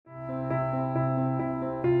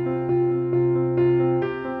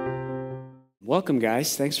Welcome,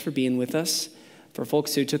 guys. Thanks for being with us. For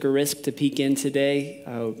folks who took a risk to peek in today,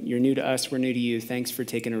 you're new to us, we're new to you. Thanks for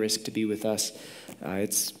taking a risk to be with us.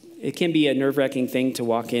 It can be a nerve-wracking thing to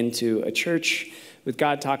walk into a church with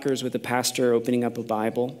God talkers, with a pastor opening up a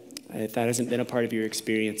Bible, if that hasn't been a part of your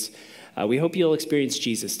experience. We hope you'll experience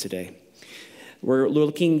Jesus today. We're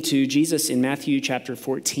looking to Jesus in Matthew chapter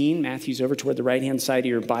 14. Matthew's over toward the right-hand side of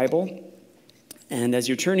your Bible. And as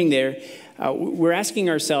you're turning there, we're asking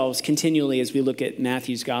ourselves continually as we look at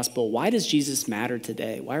Matthew's gospel, why does Jesus matter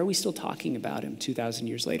today? Why are we still talking about him 2,000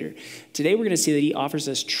 years later? Today we're going to see that he offers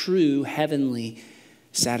us true heavenly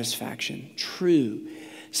satisfaction. True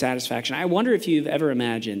satisfaction. I wonder if you've ever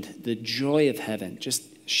imagined the joy of heaven, just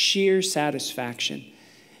sheer satisfaction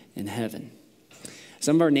in heaven.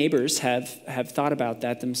 Some of our neighbors have thought about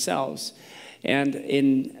that themselves. And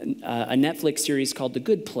in a Netflix series called The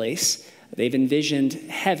Good Place, they've envisioned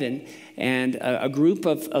heaven and a group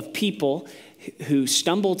of people who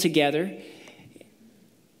stumble together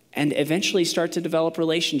and eventually start to develop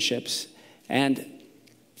relationships and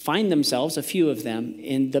find themselves, a few of them,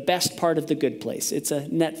 in the best part of the good place. It's a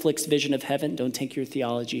Netflix vision of heaven. Don't take your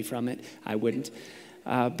theology from it. I wouldn't.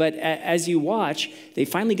 But as you watch, they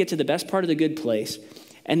finally get to the best part of the good place,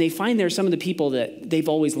 and they find there some of the people that they've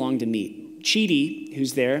always longed to meet. Chidi,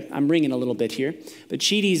 who's there, I'm ringing a little bit here, but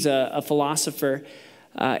Chidi's a philosopher,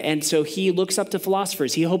 and so he looks up to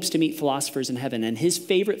philosophers. He hopes to meet philosophers in heaven, and his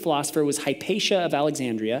favorite philosopher was Hypatia of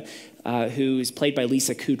Alexandria, who is played by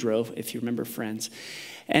Lisa Kudrow, if you remember Friends.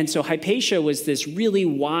 And so Hypatia was this really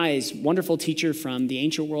wise, wonderful teacher from the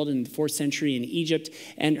ancient world in the 4th century in Egypt,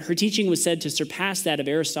 and her teaching was said to surpass that of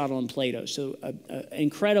Aristotle and Plato. So an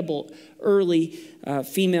incredible early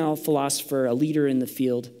female philosopher, a leader in the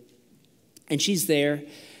field. And she's there,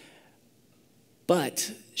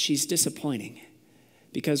 but she's disappointing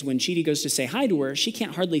because when Chidi goes to say hi to her, she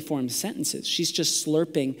can't hardly form sentences. She's just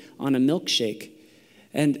slurping on a milkshake,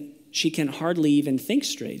 and she can hardly even think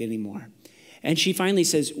straight anymore. And she finally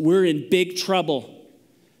says, "We're in big trouble."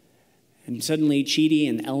 And suddenly Chidi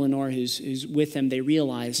and Eleanor, who's with them, they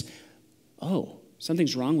realize, oh,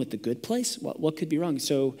 something's wrong with the good place? What could be wrong?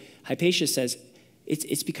 So Hypatia says,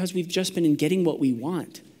 it's because we've just been getting what we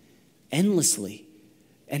want endlessly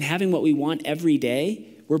and having what we want every day.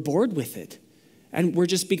 We're bored with it. And we're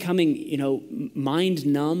just becoming,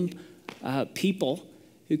 mind-numb people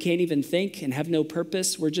who can't even think and have no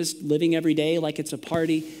purpose. We're just living every day like it's a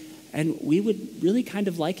party. And we would really kind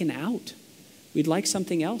of like an out. We'd like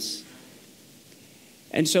something else.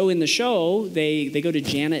 And so in the show, they go to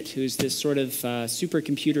Janet, who's this sort of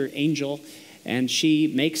supercomputer angel, and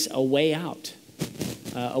she makes a way out,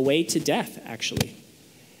 a way to death, actually.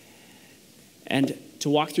 And to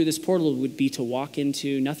walk through this portal would be to walk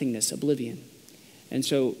into nothingness, oblivion. And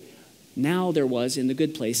so now there was, in the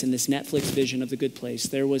good place, in this Netflix vision of the good place,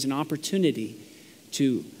 there was an opportunity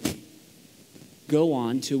to go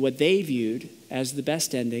on to what they viewed as the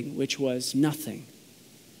best ending, which was nothing.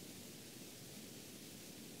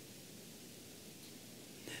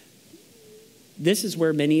 This is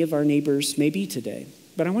where many of our neighbors may be today.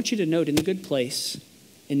 But I want you to note, in the good place,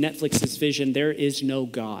 in Netflix's vision, there is no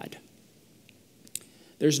God.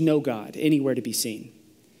 There's no God anywhere to be seen,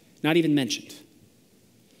 not even mentioned.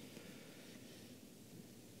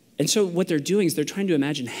 And so what they're doing is they're trying to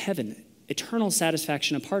imagine heaven, eternal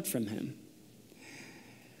satisfaction apart from him.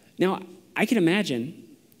 Now, I can imagine,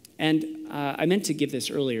 and I meant to give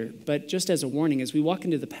this earlier, but just as a warning, as we walk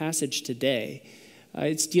into the passage today,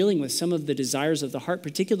 it's dealing with some of the desires of the heart,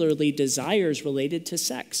 particularly desires related to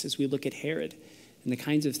sex, as we look at Herod and the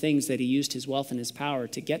kinds of things that he used his wealth and his power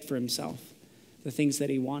to get for himself, the things that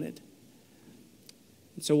he wanted.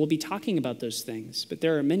 So we'll be talking about those things, but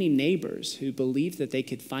there are many neighbors who believe that they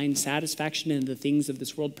could find satisfaction in the things of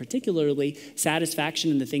this world, particularly satisfaction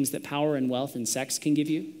in the things that power and wealth and sex can give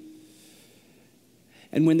you.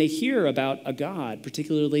 And when they hear about a God,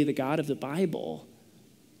 particularly the God of the Bible,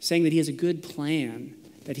 saying that he has a good plan,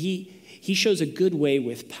 that he shows a good way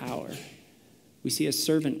with power. We see a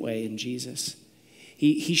servant way in Jesus.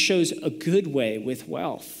 He shows a good way with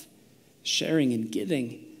wealth, sharing and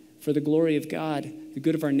giving for the glory of God, the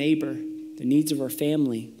good of our neighbor, the needs of our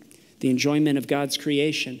family, the enjoyment of God's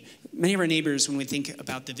creation. Many of our neighbors, when we think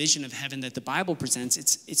about the vision of heaven that the Bible presents,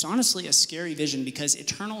 it's honestly a scary vision because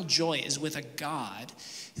eternal joy is with a God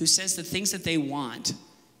who says the things that they want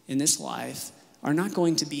in this life are not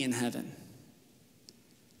going to be in heaven.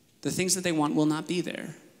 The things that they want will not be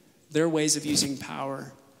there. Their ways of using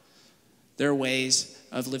power, their ways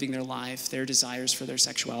of living their life, their desires for their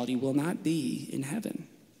sexuality will not be in heaven.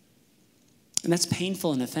 And that's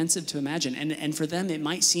painful and offensive to imagine. And for them, it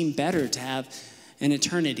might seem better to have an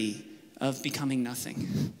eternity of becoming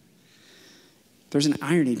nothing. There's an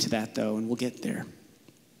irony to that, though, and we'll get there.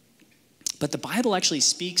 But the Bible actually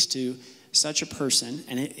speaks to such a person,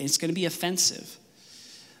 and it's going to be offensive.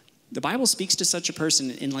 The Bible speaks to such a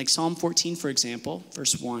person in like Psalm 14, for example,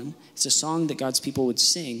 verse 1. It's a song that God's people would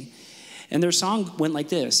sing. And their song went like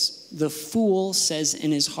this: "The fool says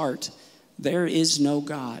in his heart, there is no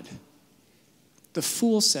God." The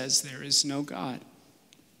fool says there is no God.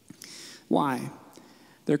 Why?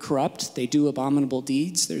 They're corrupt. They do abominable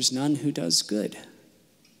deeds. There's none who does good.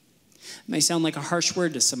 It may sound like a harsh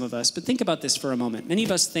word to some of us, but think about this for a moment. Many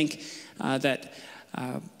of us think that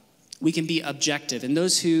we can be objective, and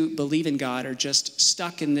those who believe in God are just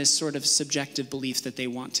stuck in this sort of subjective belief that they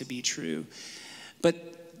want to be true.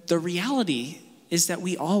 But the reality is that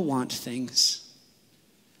we all want things.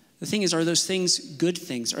 The thing is, are those things good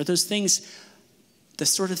things? Are those things the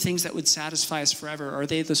sort of things that would satisfy us forever? Are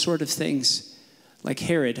they the sort of things like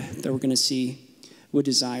Herod that we're going to see would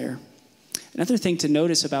desire? Another thing to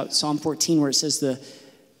notice about Psalm 14, where it says the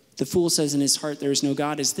fool says in his heart there is no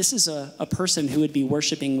God, is this is a person who would be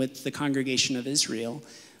worshiping with the congregation of Israel,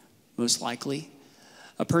 most likely.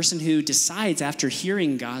 A person who decides after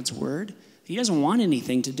hearing God's word, he doesn't want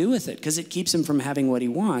anything to do with it because it keeps him from having what he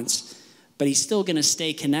wants, but he's still going to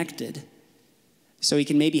stay connected so he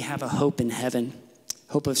can maybe have a hope in heaven,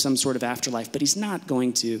 hope of some sort of afterlife, but he's not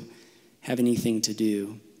going to have anything to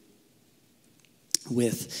do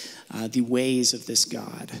with the ways of this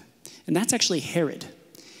God. And that's actually Herod.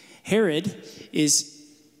 Herod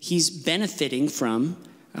he's benefiting from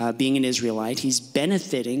being an Israelite. He's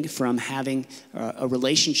benefiting from having a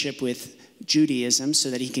relationship with Judaism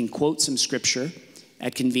so that he can quote some scripture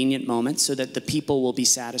at convenient moments so that the people will be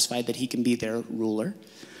satisfied that he can be their ruler.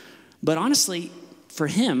 But honestly, for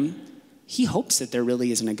him, he hopes that there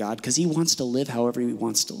really isn't a God because he wants to live however he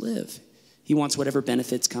wants to live. He wants whatever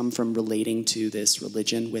benefits come from relating to this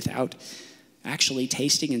religion without actually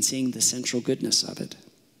tasting and seeing the central goodness of it.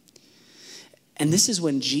 And this is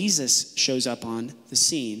when Jesus shows up on the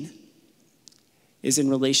scene, is in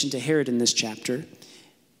relation to Herod in this chapter.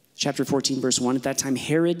 Chapter 14, verse 1, at that time,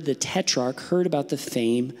 Herod the Tetrarch heard about the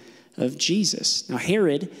fame of Jesus. Now,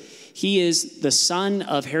 Herod, he is the son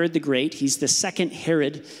of Herod the Great. He's the second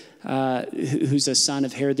Herod, who's a son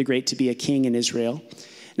of Herod the Great to be a king in Israel.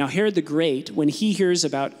 Now, Herod the Great, when he hears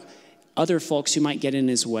about other folks who might get in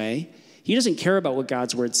his way, he doesn't care about what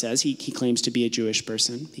God's word says. He claims to be a Jewish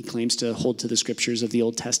person. He claims to hold to the scriptures of the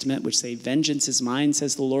Old Testament, which say, "Vengeance is mine,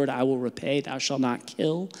 says the Lord, I will repay. Thou shalt not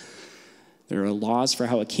kill." There are laws for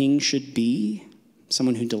how a king should be,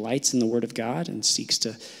 someone who delights in the word of God and seeks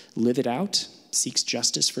to live it out, seeks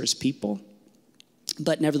justice for his people.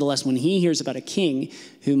 But nevertheless, when he hears about a king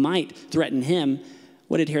who might threaten him,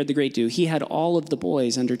 what did Herod the Great do? He had all of the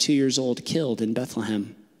boys under 2 years old killed in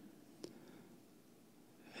Bethlehem.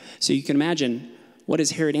 So you can imagine, what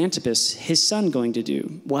is Herod Antipas, his son, going to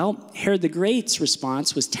do? Well, Herod the Great's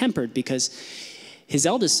response was tempered because his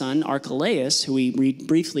eldest son, Archelaus, who we read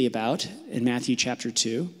briefly about in Matthew chapter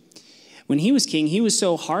 2, when he was king, he was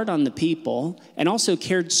so hard on the people and also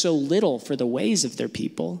cared so little for the ways of their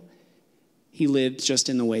people. He lived just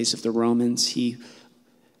in the ways of the Romans. He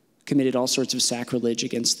committed all sorts of sacrilege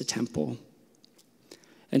against the temple.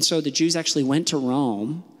 And so the Jews actually went to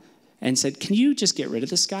Rome and said, "Can you just get rid of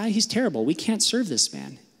this guy? He's terrible. We can't serve this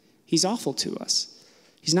man. He's awful to us.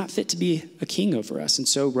 He's not fit to be a king over us." And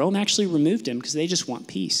so Rome actually removed him because they just want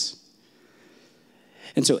peace.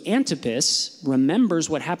 And so Antipas remembers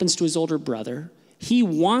what happens to his older brother. He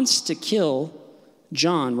wants to kill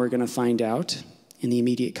John, we're going to find out in the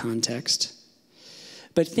immediate context.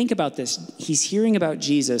 But think about this. He's hearing about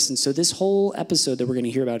Jesus, and so this whole episode that we're going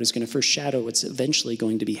to hear about is going to foreshadow what's eventually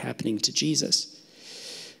going to be happening to Jesus.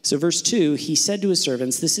 So verse 2, he said to his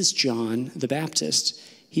servants, "This is John the Baptist.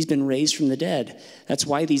 He's been raised from the dead." That's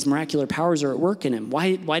why these miraculous powers are at work in him.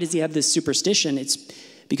 Why does he have this superstition? It's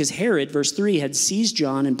because Herod, verse 3, had seized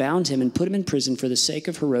John and bound him and put him in prison for the sake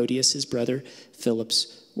of Herodias, his brother Philip's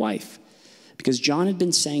wife. Because John had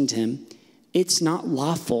been saying to him, "It's not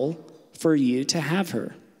lawful for you to have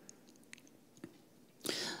her."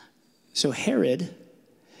 So Herod,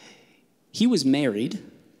 he was married.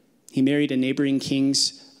 He married a neighboring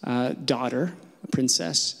king's daughter, a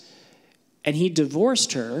princess, and he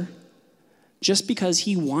divorced her just because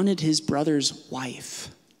he wanted his brother's wife.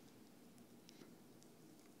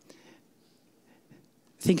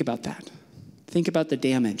 Think about that. Think about the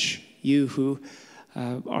damage. You who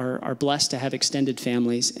are blessed to have extended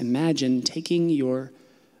families, imagine taking your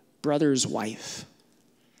brother's wife.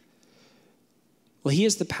 Well, he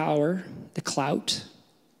has the power, the clout.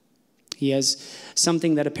 He has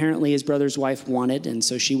something that apparently his brother's wife wanted, and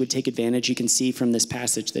so she would take advantage. You can see from this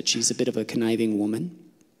passage that she's a bit of a conniving woman.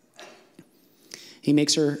 He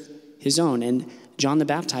makes her his own, and John the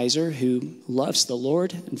Baptizer, who loves the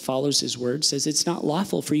Lord and follows his word, says it's not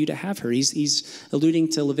lawful for you to have her. He's alluding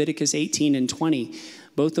to Leviticus 18 and 20,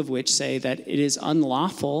 both of which say that it is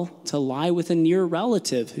unlawful to lie with a near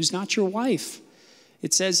relative who's not your wife.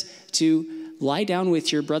 It says to lie down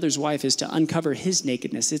with your brother's wife is to uncover his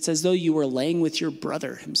nakedness. It's as though you were laying with your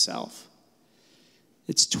brother himself.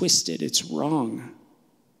 It's twisted. It's wrong.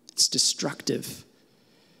 It's destructive.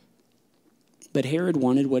 But Herod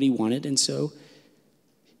wanted what he wanted, and so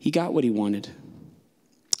he got what he wanted.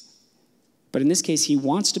 But in this case, he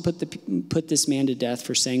wants to put this man to death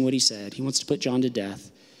for saying what he said. He wants to put John to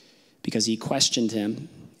death because he questioned him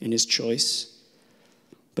in his choice.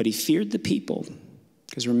 But he feared the people,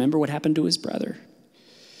 because remember what happened to his brother.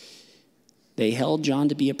 They held John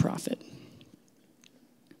to be a prophet.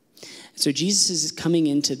 So Jesus is coming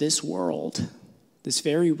into this world, this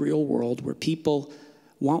very real world where people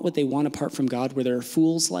want what they want apart from God, where there are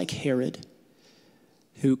fools like Herod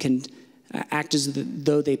who can act as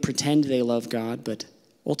though they pretend they love God, but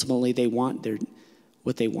ultimately they want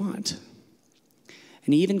what they want.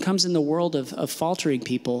 And he even comes in the world of faltering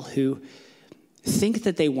people who think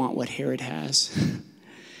that they want what Herod has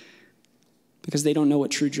because they don't know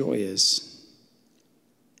what true joy is.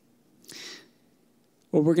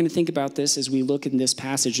 Well, we're going to think about this as we look in this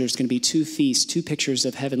passage. There's going to be two feasts, two pictures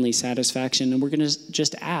of heavenly satisfaction, and we're going to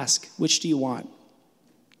just ask, which do you want?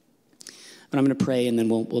 But I'm going to pray, and then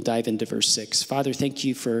we'll dive into verse 6. Father, thank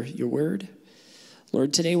you for your word.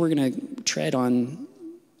 Lord, today we're going to tread on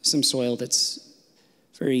some soil that's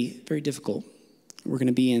very, very difficult. We're going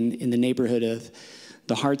to be in the neighborhood of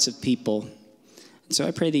the hearts of people. And so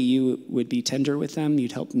I pray that you would be tender with them.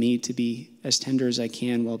 You'd help me to be as tender as I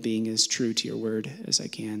can while being as true to your word as I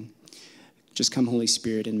can. Just come, Holy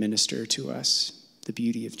Spirit, and minister to us the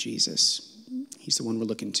beauty of Jesus. He's the one we're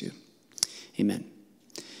looking to. Amen.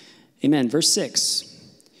 Amen. Verse 6.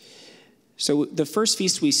 So the first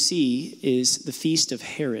feast we see is the feast of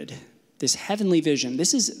Herod, this heavenly vision.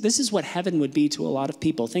 This is what heaven would be to a lot of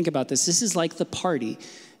people. Think about this. This is like the party.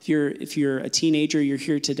 If you're a teenager, you're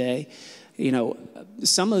here today. You know,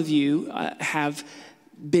 some of you have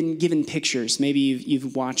been given pictures. Maybe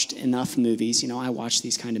you've watched enough movies. You know, I watched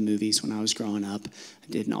these kind of movies when I was growing up.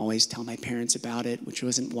 I didn't always tell my parents about it, which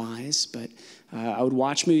wasn't wise, but I would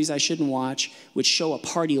watch movies I shouldn't watch, which show a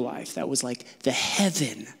party life that was like the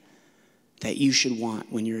heaven that you should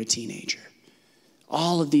want when you're a teenager.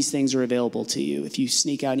 All of these things are available to you. If you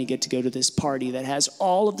sneak out and you get to go to this party that has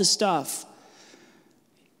all of the stuff,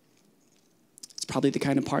 it's probably the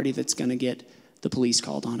kind of party that's going to get the police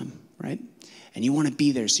called on them, right? And you want to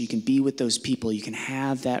be there so you can be with those people. You can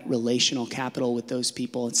have that relational capital with those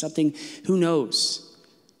people. And something, who knows?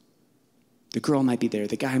 The girl might be there.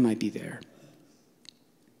 The guy might be there.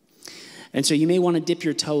 And so you may want to dip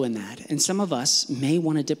your toe in that. And some of us may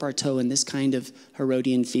want to dip our toe in this kind of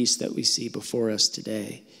Herodian feast that we see before us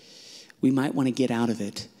today. We might want to get out of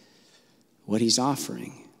it what he's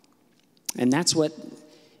offering. And that's what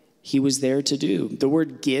he was there to do. The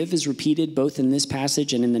word give is repeated both in this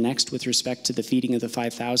passage and in the next with respect to the feeding of the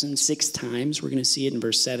 5,000 6 times. We're going to see it in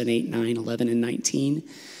verse 7, 8, 9, 11, and 19.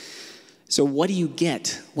 So what do you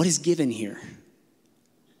get? What is given here?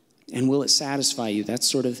 And will it satisfy you? That's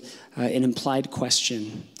sort of an implied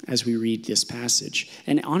question as we read this passage.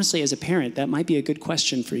 And honestly, as a parent, that might be a good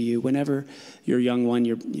question for you whenever your young one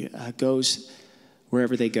goes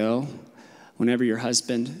wherever they go, whenever your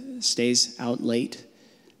husband stays out late,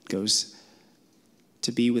 goes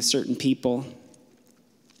to be with certain people.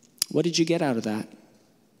 What did you get out of that?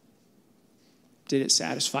 Did it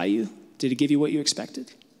satisfy you? Did it give you what you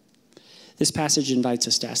expected? This passage invites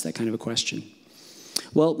us to ask that kind of a question.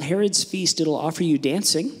 Well, Herod's feast, it'll offer you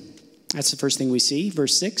dancing. That's the first thing we see.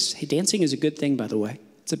 Verse 6, hey, dancing is a good thing, by the way.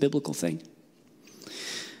 It's a biblical thing.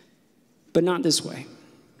 But not this way.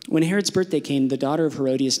 When Herod's birthday came, the daughter of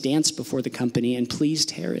Herodias danced before the company and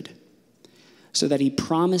pleased Herod, so that he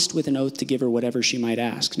promised with an oath to give her whatever she might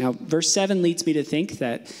ask. Now, verse 7 leads me to think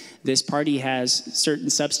that this party has certain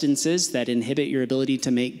substances that inhibit your ability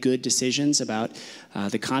to make good decisions about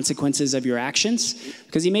the consequences of your actions,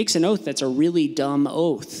 because he makes an oath that's a really dumb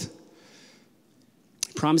oath.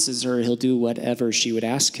 He promises her he'll do whatever she would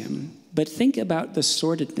ask him. But think about the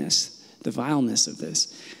sordidness, the vileness of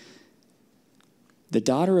this. The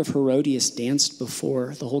daughter of Herodias danced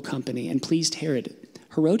before the whole company and pleased Herod.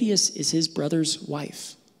 Herodias is his brother's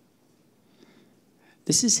wife.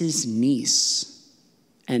 This is his niece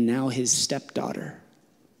and now his stepdaughter.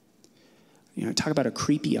 You know, talk about a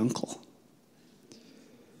creepy uncle.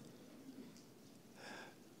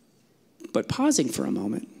 But pausing for a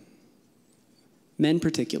moment, men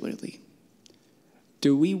particularly,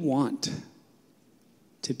 do we want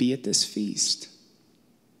to be at this feast?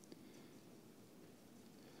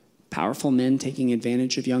 Powerful men taking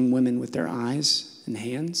advantage of young women with their eyes and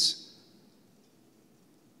hands?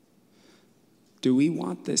 Do we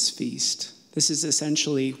want this feast? This is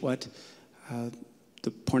essentially what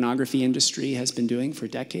the pornography industry has been doing for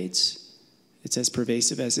decades. It's as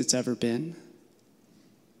pervasive as it's ever been.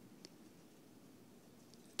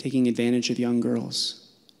 Taking advantage of young girls,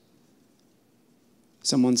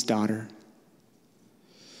 someone's daughter,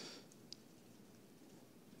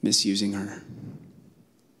 misusing her.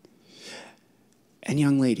 And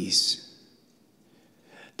young ladies,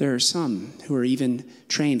 there are some who are even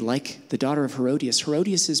trained, like the daughter of Herodias.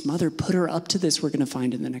 Herodias' mother put her up to this, we're going to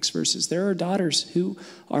find in the next verses. There are daughters who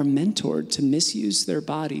are mentored to misuse their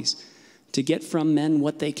bodies to get from men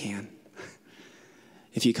what they can.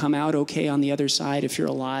 If you come out okay on the other side, if you're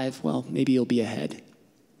alive, well, maybe you'll be ahead.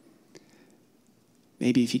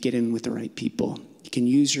 Maybe if you get in with the right people, you can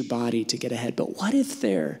use your body to get ahead. But what if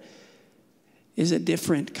there is a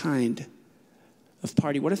different kind of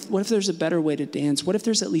party? What if there's a better way to dance? What if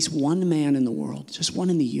there's at least one man in the world, just one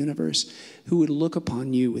in the universe, who would look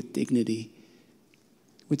upon you with dignity,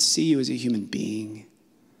 would see you as a human being,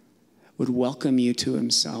 would welcome you to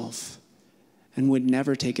himself, and would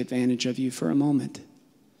never take advantage of you for a moment?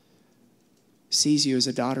 Sees you as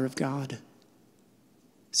a daughter of God,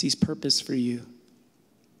 sees purpose for you.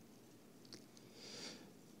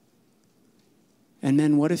 And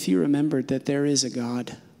then what if you remembered that there is a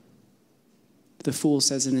God? The fool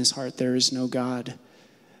says in his heart, there is no God,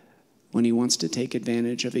 when he wants to take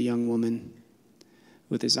advantage of a young woman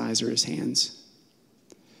with his eyes or his hands.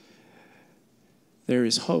 There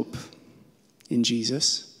is hope in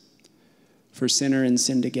Jesus for sinner and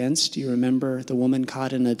sinned against. Do you remember the woman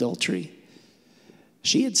caught in adultery?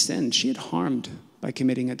 She had sinned. She had harmed by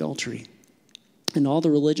committing adultery. And all the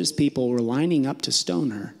religious people were lining up to stone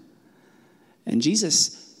her. And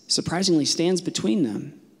Jesus surprisingly stands between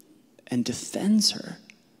them and defends her.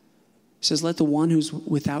 He says, let the one who's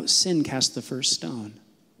without sin cast the first stone.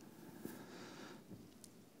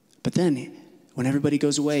 But then, when everybody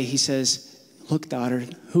goes away, he says, look, daughter,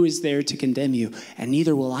 who is there to condemn you? And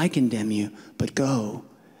neither will I condemn you, but go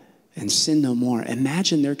and sin no more.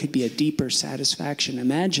 Imagine there could be a deeper satisfaction.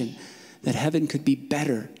 Imagine that heaven could be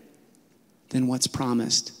better than what's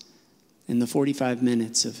promised in the 45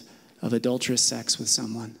 minutes of adulterous sex with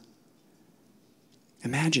someone.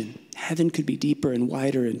 Imagine heaven could be deeper and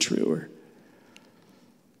wider and truer.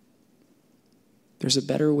 There's a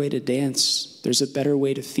better way to dance. There's a better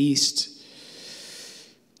way to feast.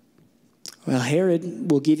 Well, Herod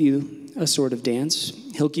will give you a sort of dance.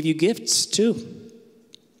 He'll give you gifts too.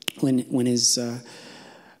 When his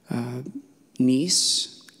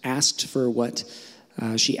niece asked for what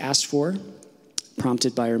she asked for,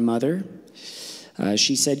 prompted by her mother,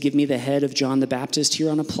 she said, give me the head of John the Baptist here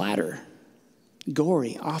on a platter.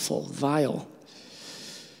 Gory, awful, vile.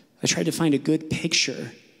 I tried to find a good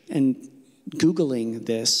picture, and Googling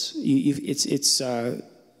this, it's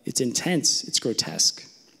intense, it's grotesque.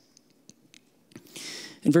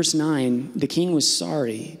 In verse 9, the king was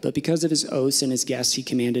sorry, but because of his oaths and his guests, he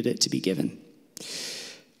commanded it to be given.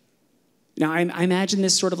 Now, I imagine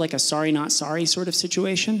this sort of like a sorry, not sorry sort of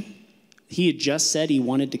situation. He had just said he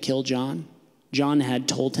wanted to kill John. John had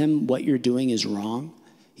told him, what you're doing is wrong.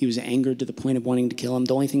 He was angered to the point of wanting to kill him.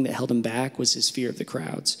 The only thing that held him back was his fear of the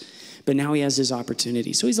crowds. But now he has his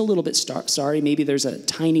opportunity. So he's a little bit sorry. Maybe there's a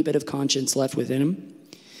tiny bit of conscience left within him.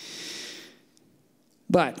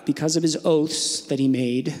 But because of his oaths that he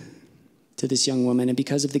made to this young woman, and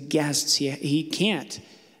because of the guests, he can't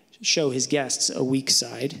show his guests a weak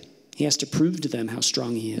side. He has to prove to them how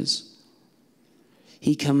strong he is.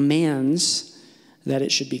 He commands that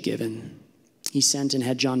it should be given. He sent and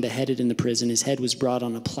had John beheaded in the prison. His head was brought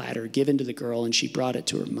on a platter, given to the girl, and she brought it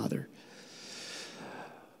to her mother.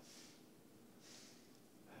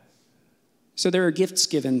 So there are gifts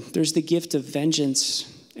given. There's the gift of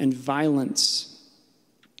vengeance and violence.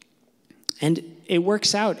 And it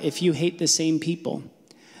works out if you hate the same people.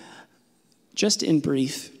 Just in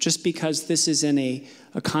brief, just because this is in a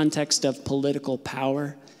context of political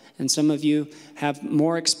power, and some of you have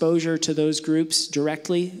more exposure to those groups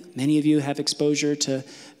directly. Many of you have exposure to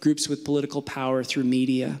groups with political power through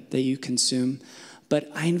media that you consume.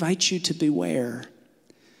 But I invite you to beware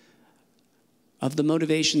of the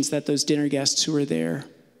motivations that those dinner guests who were there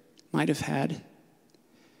might have had,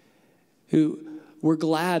 who were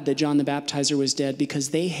glad that John the Baptizer was dead because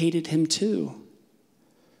they hated him too.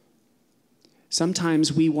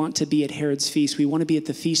 Sometimes we want to be at Herod's feast. We want to be at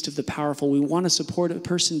the feast of the powerful. We want to support a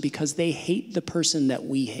person because they hate the person that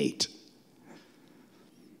we hate.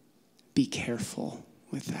 Be careful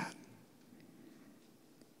with that.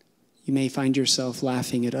 You may find yourself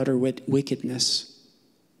laughing at utter wickedness,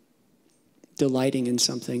 delighting in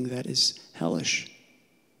something that is hellish.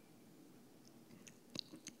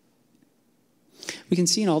 We can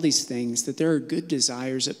see in all these things that there are good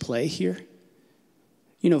desires at play here.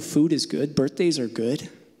 You know, food is good. Birthdays are good.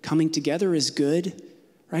 Coming together is good,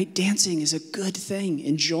 right? Dancing is a good thing.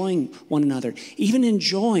 Enjoying one another. Even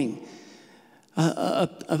enjoying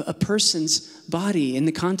a person's body in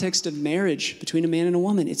the context of marriage between a man and a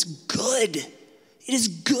woman. It's good. It is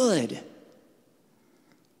good.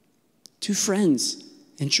 Two friends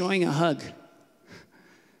enjoying a hug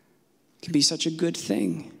can be such a good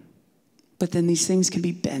thing. But then these things can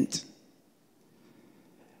be bent.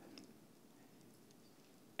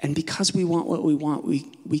 And because we want what we want,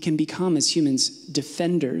 we can become, as humans,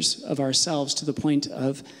 defenders of ourselves to the point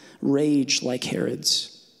of rage like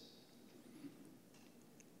Herod's.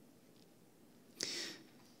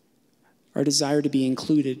 Our desire to be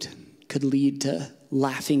included could lead to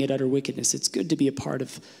laughing at utter wickedness. It's good to be a part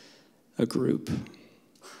of a group.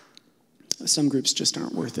 Some groups just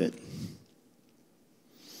aren't worth it.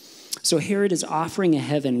 So Herod is offering a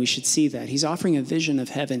heaven. We should see that. He's offering a vision of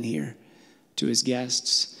heaven here to his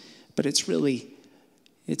guests. But it's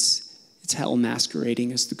hell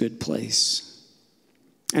masquerading as the good place.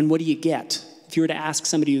 And what do you get? If you were to ask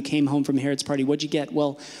somebody who came home from Herod's party, what'd you get?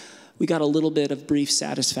 Well, we got a little bit of brief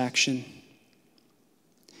satisfaction.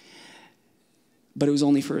 But it was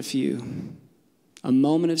only for a few. A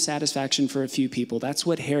moment of satisfaction for a few people. That's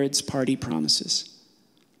what Herod's party promises.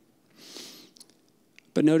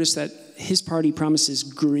 But notice that his party promises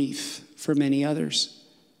grief for many others.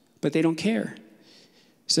 But they don't care.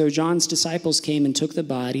 So John's disciples came and took the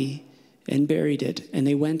body and buried it. And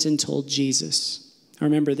they went and told Jesus.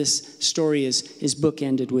 Remember, this story is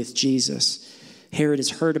bookended with Jesus. Herod has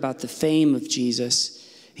heard about the fame of Jesus.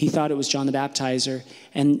 He thought it was John the Baptizer.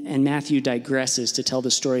 And Matthew digresses to tell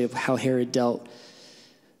the story of how Herod dealt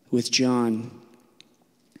with John.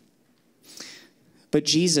 But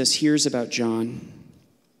Jesus hears about John.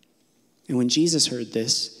 And when Jesus heard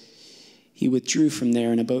this, he withdrew from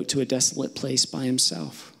there in a boat to a desolate place by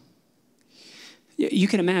himself. You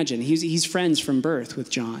can imagine, he's friends from birth with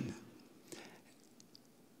John.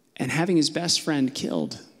 And having his best friend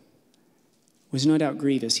killed was no doubt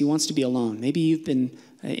grievous. He wants to be alone. Maybe you've been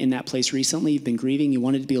in that place recently. You've been grieving. You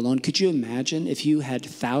wanted to be alone. Could you imagine if you had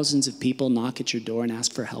thousands of people knock at your door and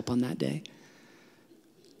ask for help on that day?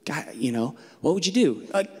 God, what would you do?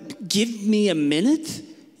 Give me a minute?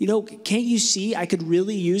 Can't you see I could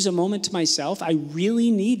really use a moment to myself? I really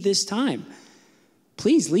need this time.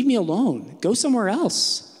 Please leave me alone. Go somewhere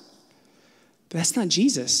else. But that's not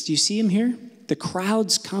Jesus. Do you see him here? The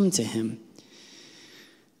crowds come to him.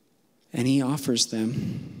 And he offers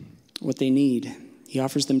them what they need. He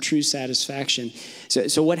offers them true satisfaction.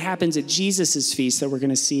 So what happens at Jesus' feast that we're going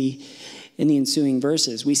to see in the ensuing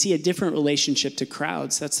verses? We see a different relationship to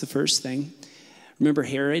crowds. That's the first thing. Remember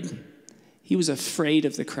Herod? He was afraid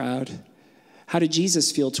of the crowd. How did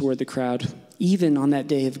Jesus feel toward the crowd, even on that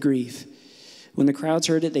day of grief? When the crowds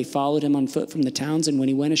heard it, they followed him on foot from the towns, and when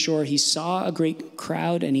he went ashore, he saw a great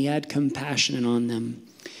crowd, and he had compassion on them,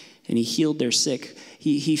 and he healed their sick.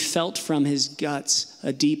 He felt from his guts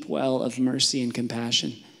a deep well of mercy and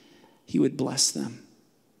compassion. He would bless them.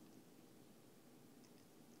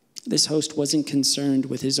 This host wasn't concerned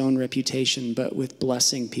with his own reputation, but with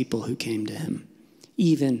blessing people who came to him,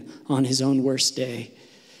 even on his own worst day.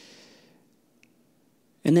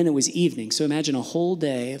 And then it was evening. So imagine a whole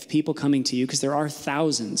day of people coming to you, because there are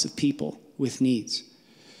thousands of people with needs.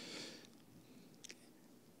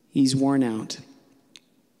 He's worn out.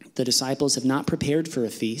 The disciples have not prepared for a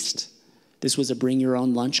feast. This was a bring your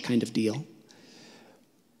own lunch kind of deal.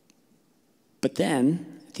 But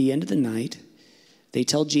then, at the end of the night, they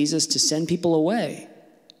tell Jesus to send people away.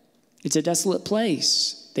 It's a desolate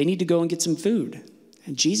place. They need to go and get some food.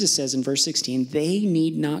 And Jesus says in verse 16, they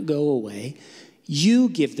need not go away. You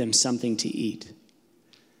give them something to eat.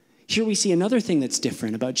 Here we see another thing that's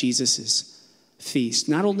different about Jesus' feast.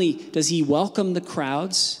 Not only does he welcome the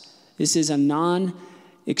crowds, this is a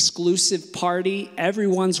non-exclusive party.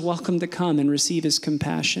 Everyone's welcome to come and receive his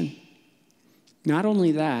compassion. Not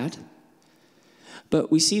only that,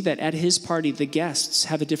 but we see that at his party, the guests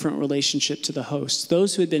have a different relationship to the hosts.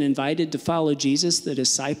 Those who had been invited to follow Jesus, the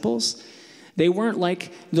disciples, they weren't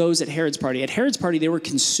like those at Herod's party. At Herod's party, they were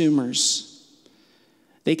consumers.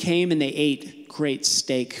 They came and they ate great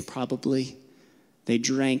steak, probably. They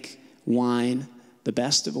drank wine, the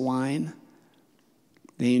best of wine.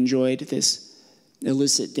 They enjoyed this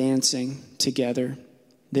illicit dancing together.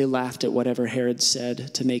 They laughed at whatever Herod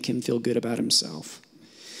said to make him feel good about himself.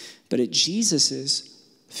 But at Jesus'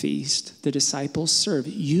 feast, the disciples serve.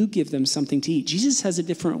 You give them something to eat. Jesus has a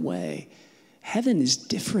different way. Heaven is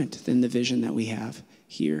different than the vision that we have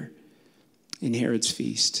here in Herod's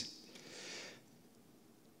feast.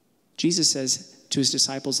 Jesus says to his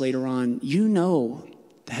disciples later on, you know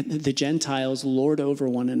that the Gentiles lord over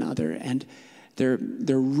one another, and they're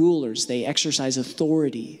rulers. They exercise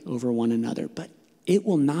authority over one another, but it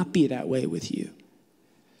will not be that way with you.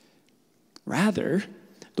 Rather,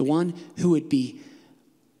 the one who would be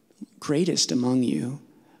greatest among you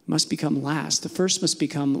must become last. The first must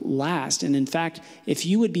become last. And in fact, if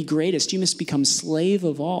you would be greatest, you must become slave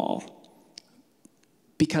of all.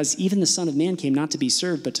 Because even the Son of Man came not to be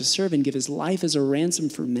served, but to serve and give his life as a ransom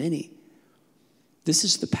for many. This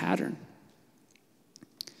is the pattern.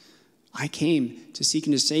 I came to seek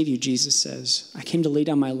and to save you, Jesus says. I came to lay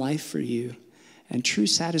down my life for you. And true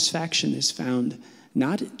satisfaction is found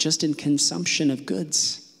not just in consumption of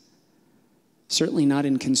goods, certainly not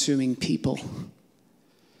in consuming people.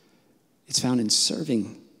 It's found in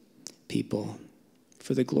serving people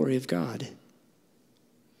for the glory of God.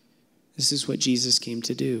 This is what Jesus came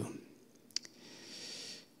to do.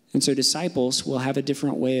 And so disciples will have a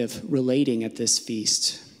different way of relating at this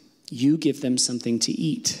feast. You give them something to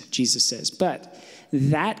eat, Jesus says. But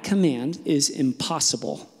that command is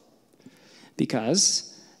impossible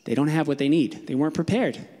because they don't have what they need. They weren't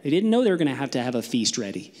prepared. They didn't know they were going to have a feast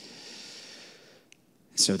ready.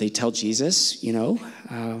 So they tell Jesus,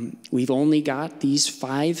 we've only got these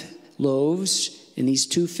 5 loaves and these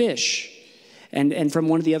 2 fish. And from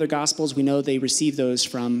one of the other Gospels, we know they received those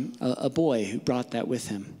from a boy who brought that with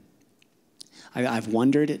him. I've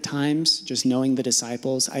wondered at times, just knowing the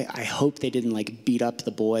disciples, I hope they didn't beat up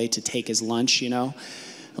the boy to take his lunch,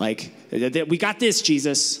 we got this,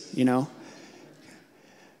 Jesus,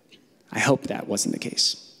 I hope that wasn't the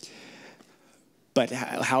case. But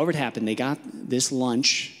however it happened, they got this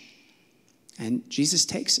lunch, and Jesus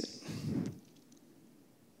takes it.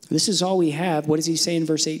 This is all we have. What does he say in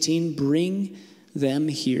verse 18? Bring them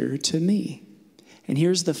here to me. And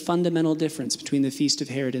here's the fundamental difference between the feast of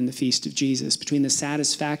Herod and the feast of Jesus, between the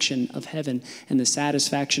satisfaction of heaven and the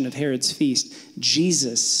satisfaction of Herod's feast.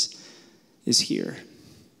 Jesus is here.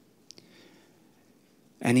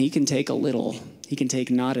 And he can take a little. He can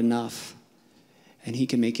take not enough. And he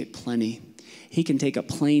can make it plenty. He can take a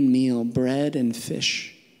plain meal, bread and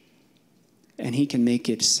fish, and he can make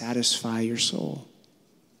it satisfy your soul.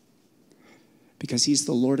 Because he's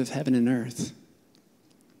the Lord of heaven and earth.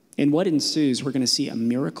 In what ensues, we're going to see a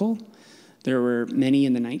miracle. There were many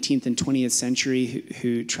in the 19th and 20th century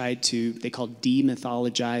who tried to, they called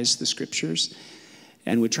demythologize the scriptures,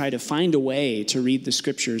 and would try to find a way to read the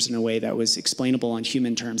scriptures in a way that was explainable on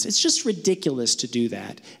human terms. It's just ridiculous to do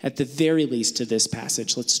that, at the very least to this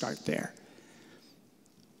passage. Let's start there.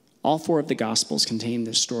 All 4 of the Gospels contain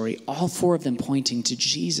this story, all 4 of them pointing to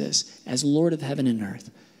Jesus as Lord of heaven and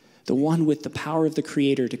earth, the one with the power of the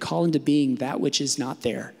Creator to call into being that which is not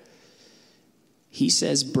there. He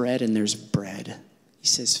says bread, and there's bread. He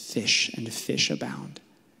says fish, and fish abound.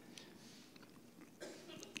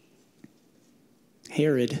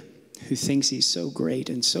 Herod, who thinks he's so great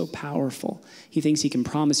and so powerful, he thinks he can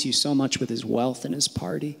promise you so much with his wealth and his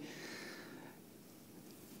party.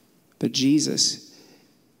 But Jesus,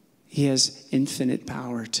 he has infinite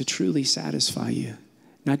power to truly satisfy you,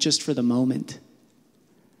 not just for the moment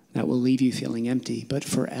that will leave you feeling empty, but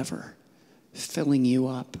forever, filling you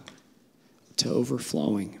up to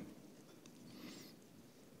overflowing.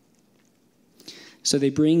 So they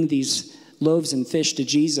bring these loaves and fish to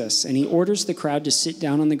Jesus, and he orders the crowd to sit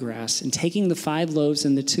down on the grass, and taking the 5 loaves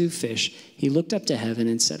and the 2 fish, he looked up to heaven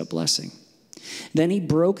and said a blessing. Then he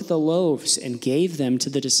broke the loaves and gave them to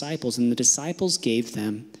the disciples, and the disciples gave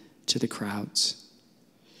them to the crowds.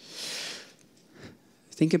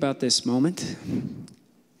 Think about this moment.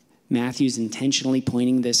 Matthew's intentionally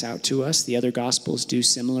pointing this out to us. The other Gospels do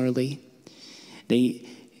similarly.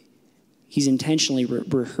 He's intentionally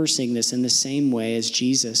rehearsing this in the same way as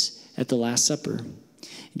Jesus at the Last Supper.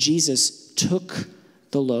 Jesus took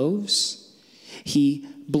the loaves. He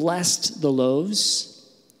blessed the loaves.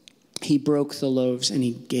 He broke the loaves, and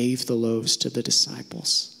he gave the loaves to the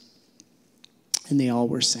disciples. And they all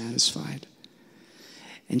were satisfied.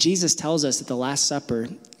 And Jesus tells us at the Last Supper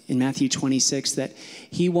in Matthew 26 that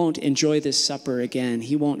he won't enjoy this supper again.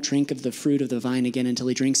 He won't drink of the fruit of the vine again until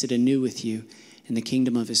he drinks it anew with you in the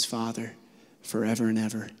kingdom of his Father forever and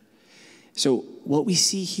ever. So what we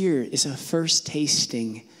see here is a first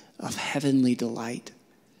tasting of heavenly delight.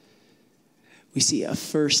 We see a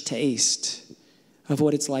first taste of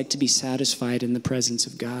what it's like to be satisfied in the presence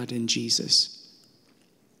of God in Jesus.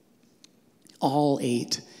 All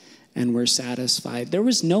ate and were satisfied. There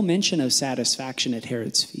was no mention of satisfaction at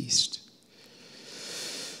Herod's feast.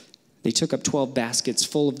 They took up 12 baskets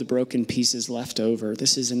full of the broken pieces left over.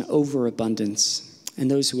 This is an overabundance. And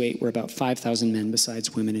those who ate were about 5,000 men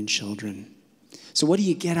besides women and children. So what do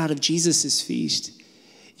you get out of Jesus' feast?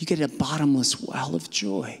 You get a bottomless well of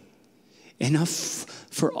joy, enough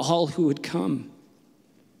for all who would come.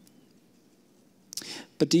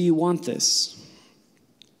 But do you want this?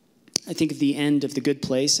 I think of the end of The Good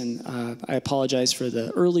Place, and I apologize for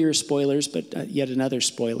the earlier spoilers, but yet another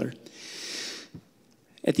spoiler.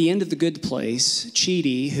 At the end of The Good Place,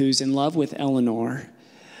 Chidi, who's in love with Eleanor,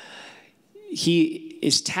 he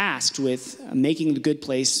is tasked with making the good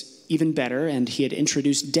place even better, and he had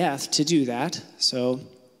introduced death to do that, so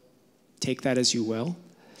take that as you will.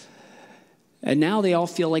 And now they all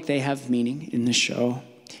feel like they have meaning in the show.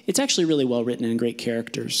 It's actually really well written and great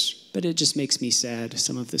characters, but it just makes me sad,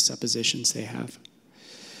 some of the suppositions they have.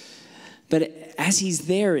 But as he's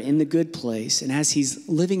there in the good place, and as he's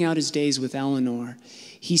living out his days with Eleanor,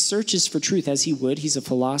 he searches for truth as he would. He's a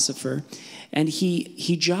philosopher. And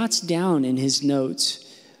he jots down in his notes,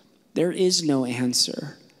 there is no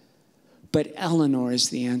answer, but Eleanor is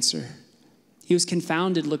the answer. He was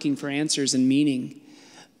confounded looking for answers and meaning.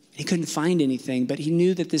 He couldn't find anything, but he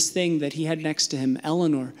knew that this thing that he had next to him,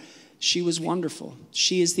 Eleanor, she was wonderful.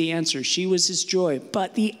 She is the answer. She was his joy.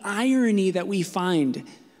 But the irony that we find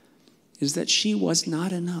is that she was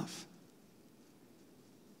not enough.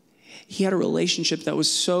 He had a relationship that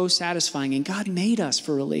was so satisfying, and God made us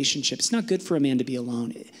for relationships. It's not good for a man to be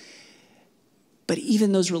alone. But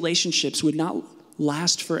even those relationships would not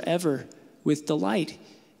last forever with delight.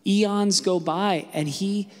 Eons go by, and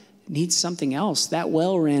he needs something else. That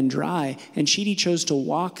well ran dry, and Chidi chose to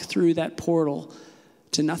walk through that portal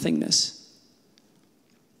to nothingness.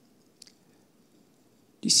 Do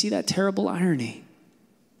you see that terrible irony?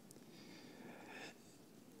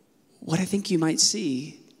 What I think you might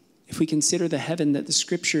see, if we consider the heaven that the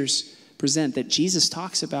scriptures present, that Jesus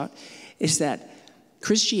talks about, is that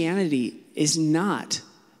Christianity is not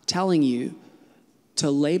telling you to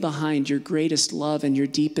lay behind your greatest love and your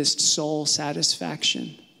deepest soul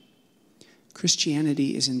satisfaction.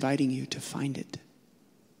 Christianity is inviting you to find it.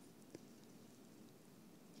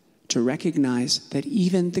 To recognize that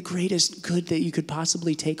even the greatest good that you could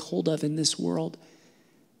possibly take hold of in this world,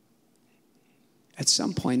 at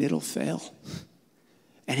some point it'll fail.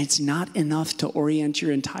 And it's not enough to orient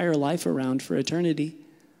your entire life around for eternity.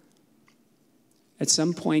 At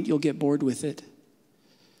some point, you'll get bored with it.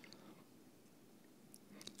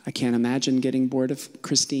 I can't imagine getting bored of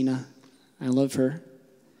Christina. I love her.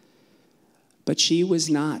 But she was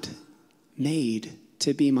not made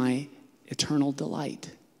to be my eternal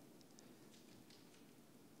delight.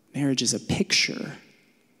 Marriage is a picture.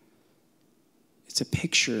 It's a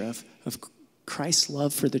picture of Christ's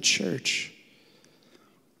love for the church.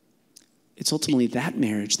 It's ultimately that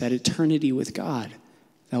marriage, that eternity with God,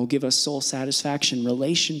 that will give us soul satisfaction.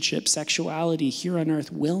 Relationship, sexuality here on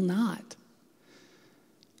earth will not.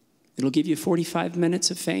 It'll give you 45 minutes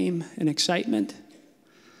of fame and excitement,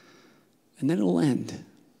 and then it'll end.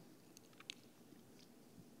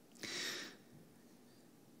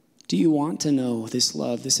 Do you want to know this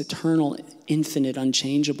love, this eternal, infinite,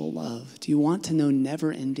 unchangeable love? Do you want to know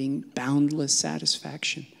never-ending, boundless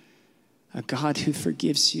satisfaction? A God who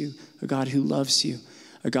forgives you, a God who loves you,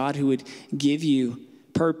 a God who would give you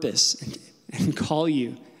purpose and call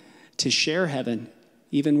you to share heaven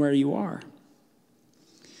even where you are.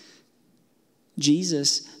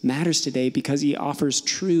 Jesus matters today because he offers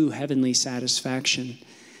true heavenly satisfaction.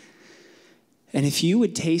 And if you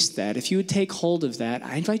would taste that, if you would take hold of that,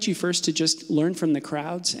 I invite you first to just learn from the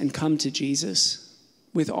crowds and come to Jesus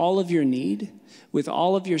with all of your need, with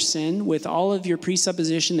all of your sin, with all of your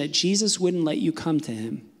presupposition that Jesus wouldn't let you come to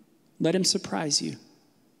him. Let him surprise you.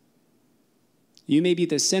 You may be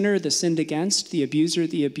the sinner, the sinned against, the abuser,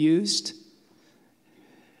 the abused.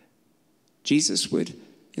 Jesus would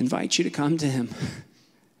invite you to come to him.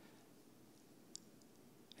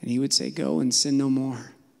 And he would say, go and sin no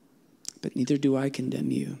more. But neither do I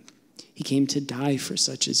condemn you. He came to die for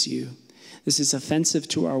such as you. This is offensive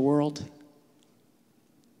to our world.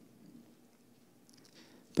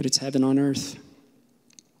 But it's heaven on earth.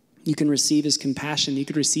 You can receive his compassion. You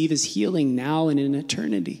could receive his healing now and in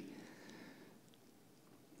eternity.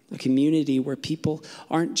 A community where people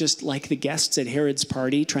aren't just like the guests at Herod's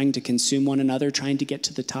party, trying to consume one another, trying to get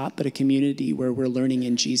to the top, but a community where we're learning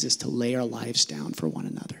in Jesus to lay our lives down for one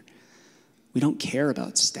another. We don't care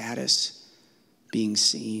about status, being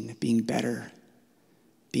seen, being better,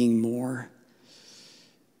 being more.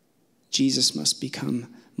 Jesus must become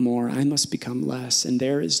more. I must become less. And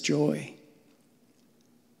there is joy.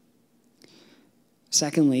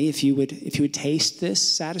 Secondly, if you would taste this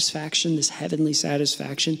satisfaction, this heavenly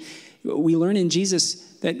satisfaction, we learn in Jesus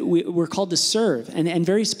that we're called to serve, and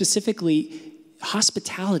very specifically,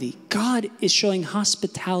 hospitality. God is showing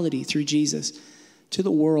hospitality through Jesus to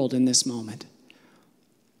the world in this moment.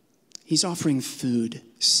 He's offering food,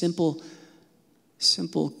 simple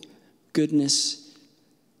goodness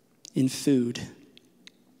in food.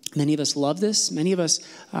 Many of us love this. Many of us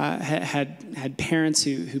had parents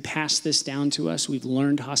who passed this down to us. We've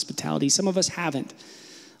learned hospitality. Some of us haven't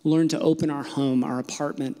learned to open our home, our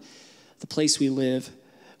apartment, the place we live.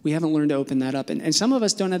 We haven't learned to open that up. And some of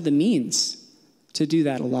us don't have the means to do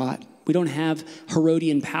that a lot. We don't have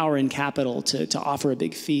Herodian power and capital to offer a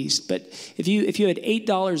big feast. But if you had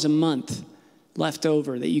 $8 a month left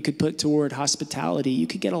over that you could put toward hospitality, you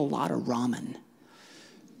could get a lot of ramen.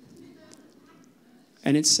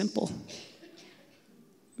 And it's simple.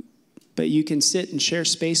 But you can sit and share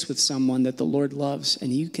space with someone that the Lord loves,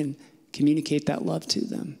 and you can communicate that love to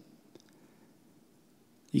them.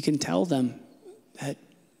 You can tell them that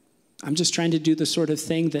I'm just trying to do the sort of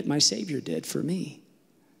thing that my Savior did for me.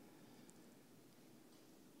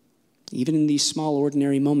 Even in these small,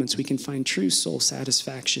 ordinary moments, we can find true soul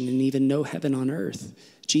satisfaction and even know heaven on earth.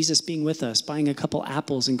 Jesus being with us, buying a couple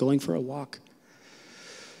apples and going for a walk.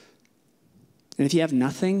 And if you have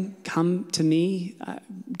nothing, come to me.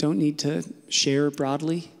 Don't need to share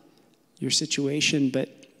broadly your situation, but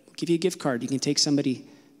I'll give you a gift card. You can take somebody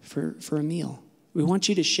for a meal. We want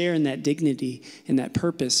you to share in that dignity and that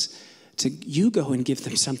purpose to you go and give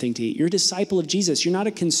them something to eat. You're a disciple of Jesus. You're not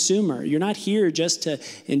a consumer. You're not here just to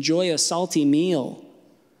enjoy a salty meal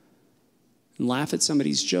and laugh at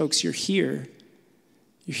somebody's jokes. You're here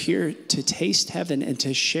to taste heaven and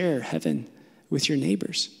to share heaven with your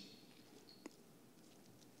neighbors.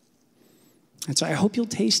 And so I hope you'll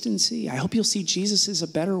taste and see. I hope you'll see Jesus is a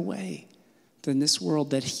better way than this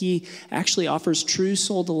world, that he actually offers true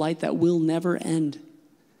soul delight that will never end.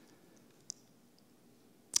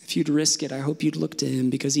 If you'd risk it, I hope you'd look to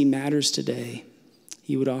him because he matters today.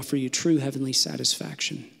 He would offer you true heavenly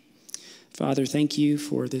satisfaction. Father, thank you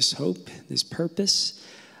for this hope, this purpose.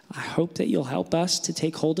 I hope that you'll help us to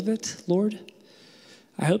take hold of it, Lord.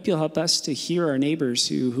 I hope you'll help us to hear our neighbors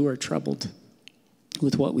who are troubled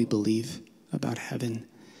with what we believe about heaven.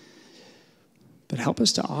 But help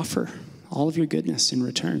us to offer all of your goodness in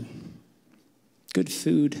return. Good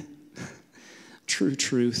food, true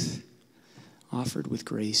truth, offered with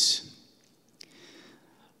grace.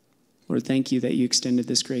 Lord, thank you that you extended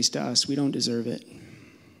this grace to us. We don't deserve it.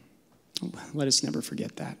 Let us never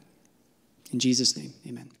forget that. In Jesus' name,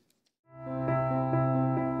 amen.